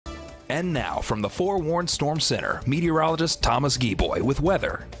And now, from the Forewarned Storm Center, meteorologist Thomas Gieboy with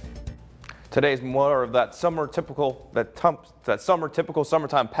weather. Today's more of that summer typical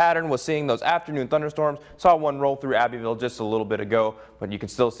summertime pattern was seeing those afternoon thunderstorms. Saw one roll through Abbeville just a little bit ago, but you can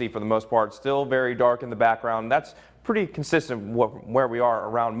still see for the most part still very dark in the background. That's pretty consistent where we are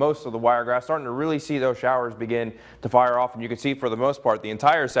around most of the Wiregrass. Starting to really see those showers begin to fire off, and you can see for the most part the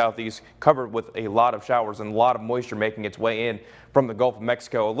entire southeast covered with a lot of showers and a lot of moisture making its way in from the Gulf of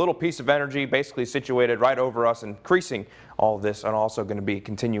Mexico. A little piece of energy basically situated right over us, increasing all of this, and also going to be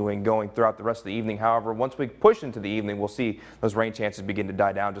continuing going throughout the rest of the evening. However, once we push into the evening, we'll see those rain chances begin to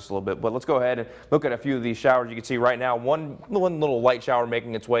die down just a little bit. But let's go ahead and look at a few of these showers. You can see right now one little light shower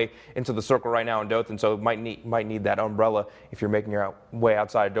making its way into the circle right now in Dothan, so might need that umbrella if you're making your way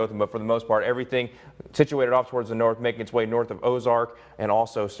outside of Dothan. But for the most part, everything situated off towards the north, making its way north of Ozark, and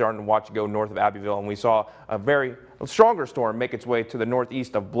also starting to watch it go north of Abbeville. And we saw a very stronger storm make its way to the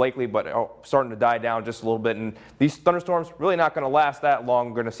northeast of Blakely, but starting to die down just a little bit. And these thunderstorms really not going to last that long.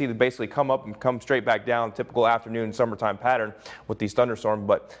 We're going to see them basically come up and come straight back down. Typical afternoon summertime pattern with these thunderstorms.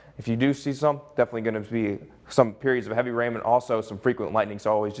 But if you do see some, definitely going to be some periods of heavy rain and also some frequent lightning,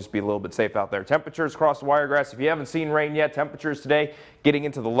 so always just be a little bit safe out there. Temperatures across the Wiregrass, if you haven't seen rain yet, temperatures today getting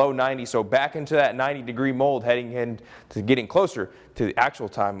into the low 90s, so back into that 90-degree mold, heading into getting closer to the actual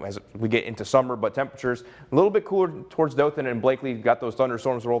time as we get into summer. But temperatures a little bit cooler towards Dothan and Blakely. Got those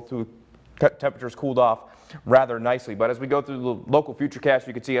thunderstorms rolled through, temperatures cooled off rather nicely. But as we go through the local futurecast,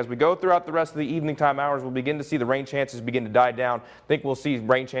 you can see as we go throughout the rest of the evening time hours, we'll begin to see the rain chances begin to die down. I think we'll see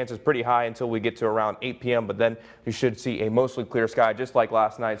rain chances pretty high until we get to around 8 p.m. But then you should see a mostly clear sky just like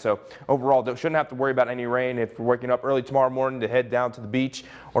last night. So overall, shouldn't have to worry about any rain. If we're waking up early tomorrow morning to head down to the beach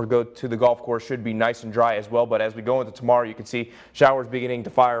or go to the golf course, should be nice and dry as well. But as we go into tomorrow, you can see showers beginning to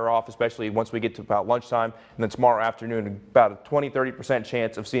fire off, especially once we get to about lunchtime. And then tomorrow afternoon, about a 20–30%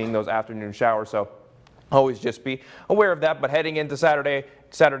 chance of seeing those afternoon showers. So always just be aware of that. But heading into Saturday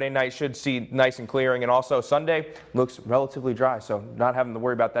night should see nice and clearing, and also Sunday looks relatively dry, so not having to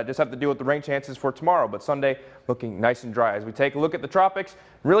worry about that. Just have to deal with the rain chances for tomorrow, but Sunday looking nice and dry. As we take a look at the tropics,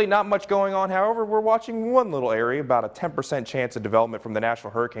 really not much going on. However, we're watching one little area, about a 10% chance of development from the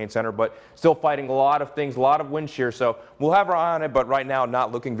National Hurricane Center, but still fighting a lot of things, a lot of wind shear, so we'll have our eye on it, but right now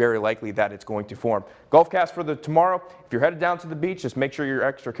not looking very likely that it's going to form. Gulfcast for tomorrow. If you're headed down to the beach, just make sure you're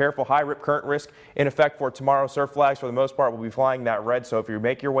extra careful. High rip current risk in effect for tomorrow. Surf flags for the most part will be flying that red, so if you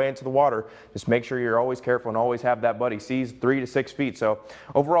make your way into the water, just make sure you're always careful and always have that buddy. Seas 3 to 6 feet, so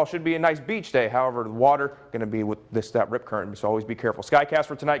overall should be a nice beach day. However, the water going to be with that rip current, so always be careful. Skycast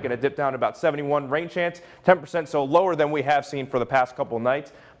for tonight going to dip down to about 71 rain chance, 10%, so lower than we have seen for the past couple of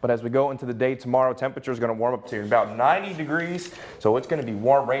nights. But as we go into the day tomorrow, temperature is going to warm up to about 90 degrees. So it's going to be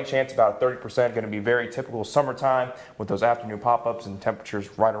warm, rain chance about 30%, going to be very typical summertime with those afternoon pop-ups and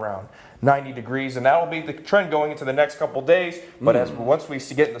temperatures right around 90 degrees. And that will be the trend going into the next couple days. But once we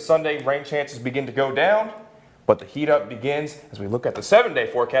get into Sunday, rain chances begin to go down. But the heat up begins as we look at the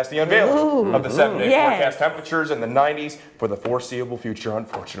 7-day forecast, the unveiling of the 7-day forecast. Temperatures in the 90s for the foreseeable future,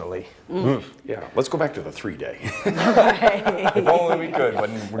 unfortunately. Yeah, let's go back to the 3-day. If only we could. But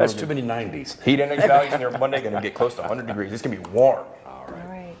that's too many 90s. Heat index values in there Monday going to get close to 100 degrees. It's going to be warm. All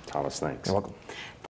right. Thomas, thanks. You're welcome.